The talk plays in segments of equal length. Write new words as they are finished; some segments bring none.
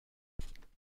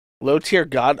Low tier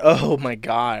god. Oh my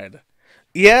god.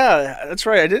 Yeah, that's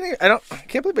right. I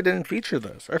can't believe I didn't feature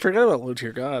this. I forgot about low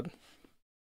tier god.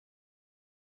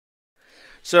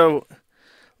 So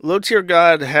low tier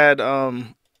god had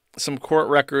some court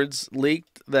records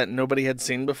leaked that nobody had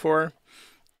seen before,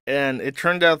 and it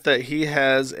turned out that he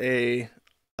has a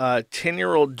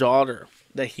 10-year-old daughter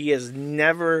that he has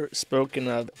never spoken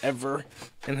of ever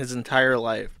in his entire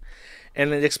life.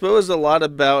 And it exposed a lot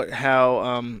about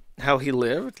how he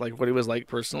lived, like what he was like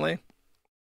personally,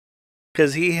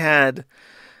 because he had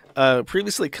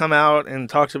previously come out and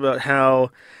talked about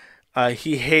how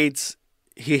he hates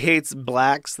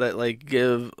blacks that like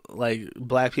give like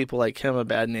black people like him a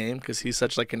bad name because he's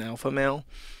such like an alpha male,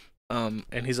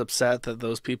 and he's upset that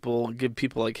those people give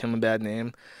people like him a bad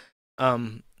name.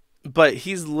 But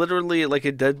he's literally like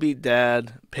a deadbeat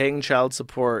dad paying child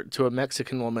support to a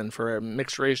Mexican woman for a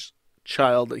mixed race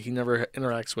child that he never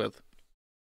interacts with.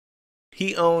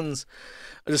 He owns,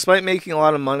 despite making a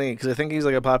lot of money, because I think he's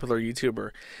like a popular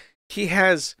YouTuber, he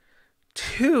has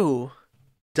two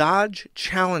Dodge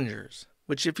Challengers,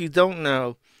 which if you don't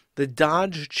know, the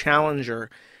Dodge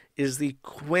Challenger is the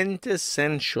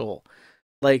quintessential,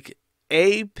 like,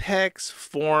 apex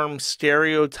form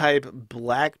stereotype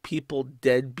black people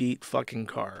deadbeat fucking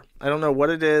car. I don't know what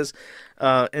it is.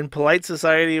 In polite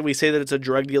society, we say that it's a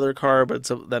drug dealer car, but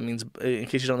that means, in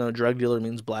case you don't know, drug dealer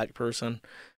means black person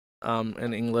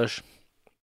in English.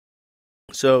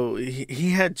 So he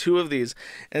had two of these,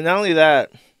 and not only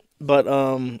that, but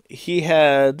he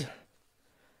had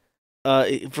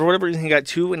for whatever reason he got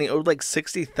two, and he owed like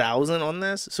 60,000 on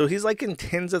this. So he's like in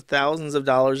tens of thousands of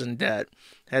dollars in debt,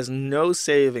 has no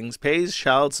savings, pays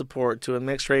child support to a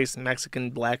mixed race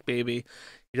Mexican black baby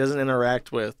he doesn't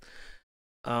interact with.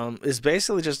 Is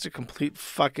basically just a complete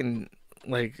fucking,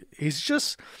 like, he's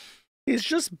just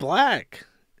black.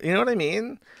 You know what I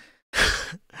mean?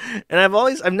 And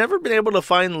I've never been able to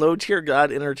find low tier god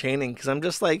entertaining, because I'm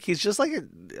just like, he's just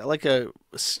like a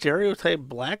stereotype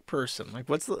black person. Like,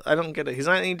 I don't get it. He's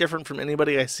not any different from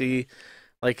anybody I see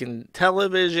like in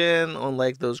television, on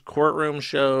like those courtroom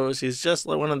shows. He's just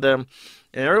like one of them.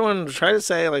 And everyone try to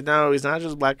say like, no, he's not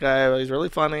just a black guy, but he's really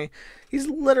funny. He's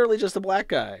literally just a black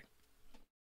guy.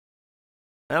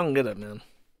 I don't get it, man.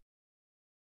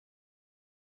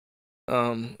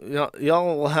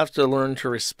 Y'all will have to learn to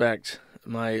respect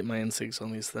my instincts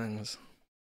on these things.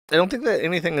 I don't think that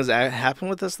anything has happened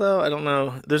with this though. I don't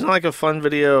know. There's not like a fun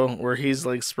video where he's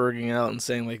like spurging out and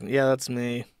saying like, yeah, that's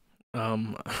me.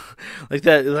 Like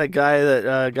that guy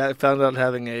that got found out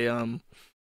having a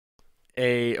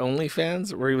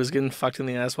OnlyFans where he was getting fucked in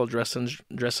the ass while dressed in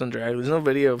drag. There's no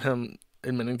video of him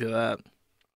admitting to that.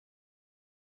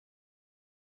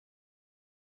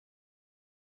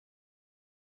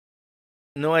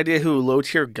 No idea who Low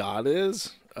Tier God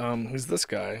is. Who's this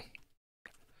guy?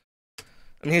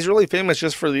 I mean, he's really famous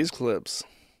just for these clips.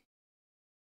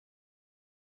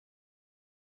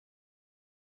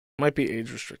 Might be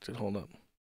age restricted. Hold up.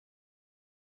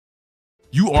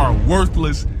 You are a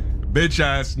worthless, bitch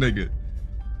ass nigga.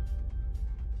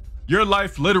 Your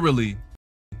life literally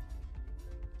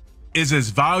is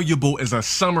as valuable as a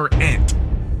summer ant.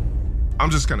 I'm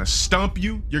just gonna stump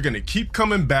you. You're gonna keep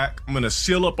coming back. I'm gonna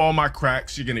seal up all my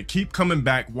cracks. You're gonna keep coming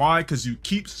back. Why? Because you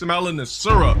keep smelling the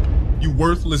syrup, you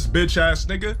worthless bitch ass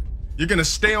nigga. You're gonna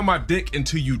stay on my dick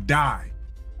until you die.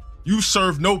 You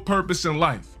serve no purpose in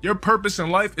life. Your purpose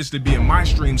in life is to be in my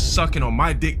stream sucking on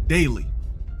my dick daily.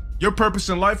 Your purpose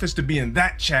in life is to be in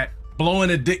that chat blowing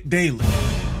a dick daily.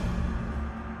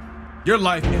 Your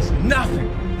life is nothing.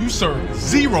 You serve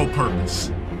zero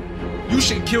purpose. You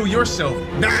should kill yourself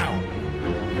now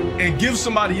and give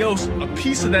somebody else a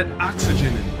piece of that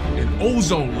oxygen and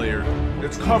ozone layer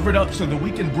that's covered up so that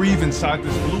we can breathe inside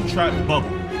this blue trap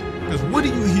bubble. Because what are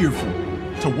you here for?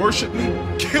 To worship me?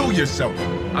 Kill yourself.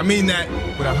 I mean that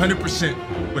with 100%,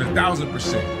 with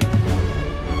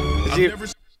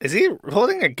 1,000%. Is he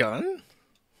holding a gun?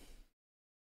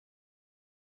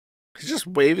 He's just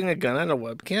waving a gun at a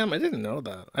webcam? I didn't know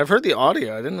that. I've heard the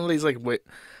audio. I didn't know he's like, wait.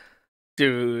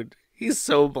 Dude, he's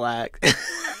so black.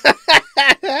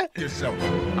 Yourself.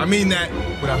 I mean that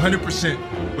with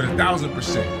 100%, with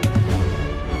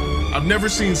 1,000%. I've never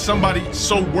seen somebody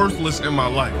so worthless in my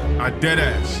life. I dead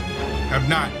ass have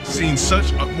not seen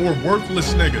such a more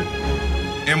worthless nigga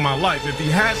in my life. If he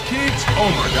has kids, oh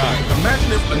my God.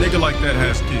 Imagine if a nigga like that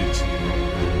has kids.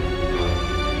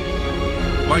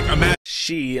 Like,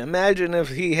 imagine if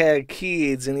he had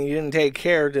kids and he didn't take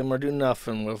care of them or do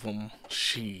nothing with them.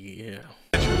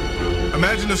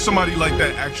 Imagine if somebody like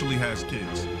that actually has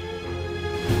kids.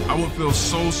 I would feel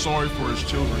so sorry for his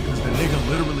children because the nigga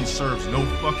literally serves no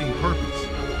fucking purpose.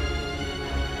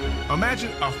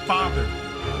 Imagine a father.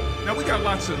 Now, we got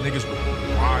lots of niggas with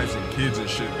wives and kids and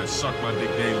shit that suck my dick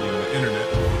daily on the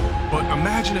internet. But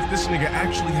imagine if this nigga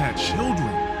actually had children.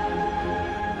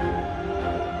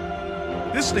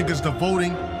 This nigga's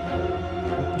devoting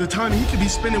the time he could be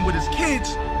spending with his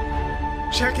kids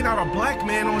checking out a black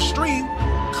man on stream.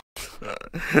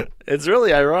 It's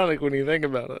really ironic when you think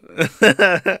about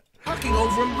it. Fucking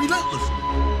over him relentlessly.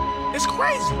 It's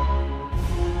crazy.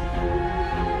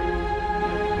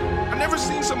 I've never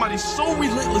seen somebody so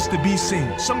relentless to be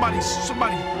seen. Somebody's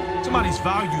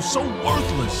value so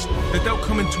worthless that they'll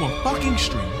come into a fucking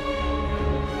stream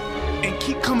and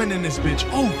keep coming in this bitch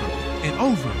over and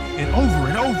over and over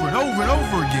and over and over and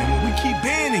over again when we keep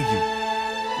banning you.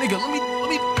 Nigga,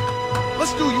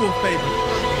 let's do you a favor.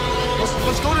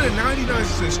 Let's go to the 99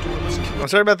 cent store. I'm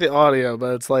sorry about the audio,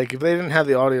 but it's like if they didn't have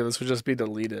the audio, this would just be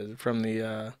deleted from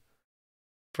the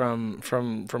from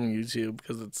YouTube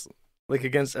because it's like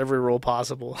against every rule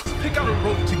possible. Let's pick out a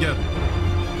rope together.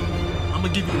 I'm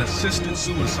gonna give you an assisted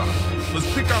suicide.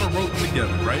 Let's pick out a rope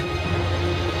together, right?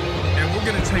 And we're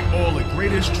gonna take all the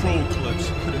greatest troll clips,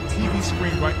 put a TV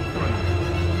screen right in front of you.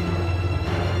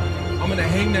 I'm gonna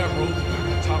hang that rope on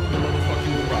the top of the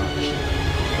motherfucking garage.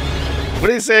 What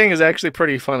he's saying is actually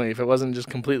pretty funny if it wasn't just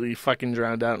completely fucking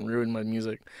drowned out and ruined my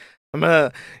music.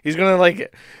 He's gonna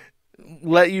like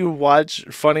let you watch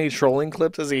funny trolling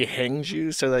clips as he hangs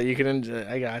you so that you can enjoy.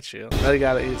 I got you. I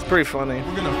got it. It's pretty funny.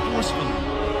 We're gonna forcefully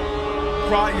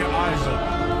pry your eyes open.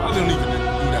 I don't even do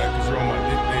that because you're on my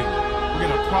dick daily. We're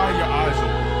gonna pry your eyes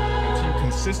open until you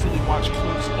consistently watch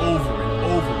clips over and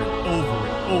over and over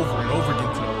and over and over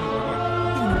again to the point where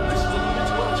like, this is a little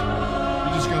too much.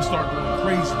 You're just gonna start going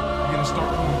crazy. You're gonna start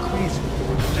going crazy.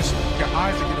 Just your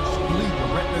eyes are gonna bleed. The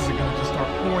retinas are gonna just start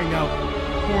pouring out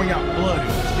blood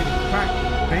and just getting cracked.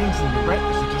 The veins in your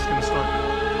retinas are just gonna start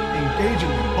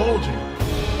engaging and bulging.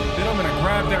 Then I'm gonna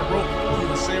grab that rope and you're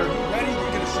gonna say, "Are you ready?"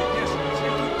 You're gonna say yes. I'm just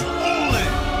gonna keep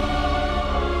pulling.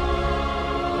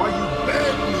 Why you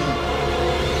beg me?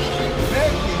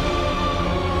 Beg me.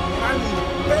 I mean,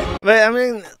 beg me. But I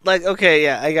mean, like, okay,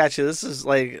 yeah, I got you. This is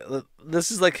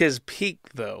like his peak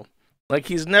though. Like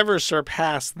he's never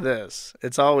surpassed this.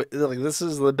 It's always like this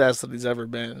is the best that he's ever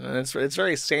been, and it's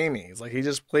very samey. It's like he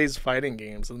just plays fighting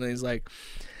games, and then he's like,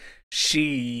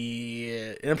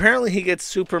 and apparently he gets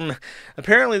super.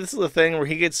 Apparently this is the thing where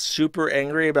he gets super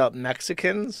angry about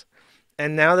Mexicans,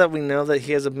 and now that we know that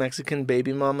he has a Mexican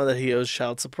baby mama that he owes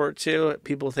child support to,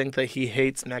 people think that he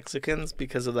hates Mexicans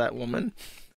because of that woman.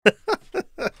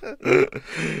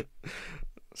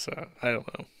 So I don't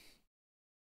know.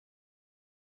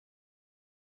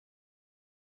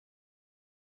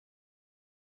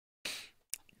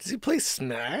 Does he play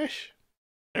Smash?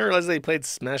 I didn't realize that he played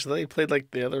Smash. I thought he played like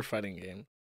the other fighting game.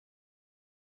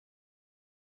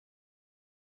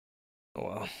 Oh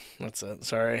well, that's it.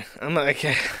 Sorry, I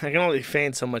can only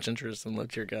feign so much interest in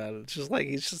LowTierGod. It's just like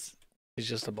he's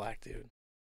just a black dude.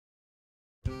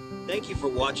 Thank you for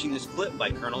watching this clip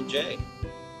by Colonel J.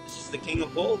 This is the King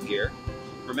of Bold here.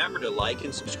 Remember to like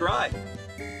and subscribe.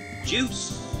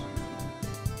 Juice!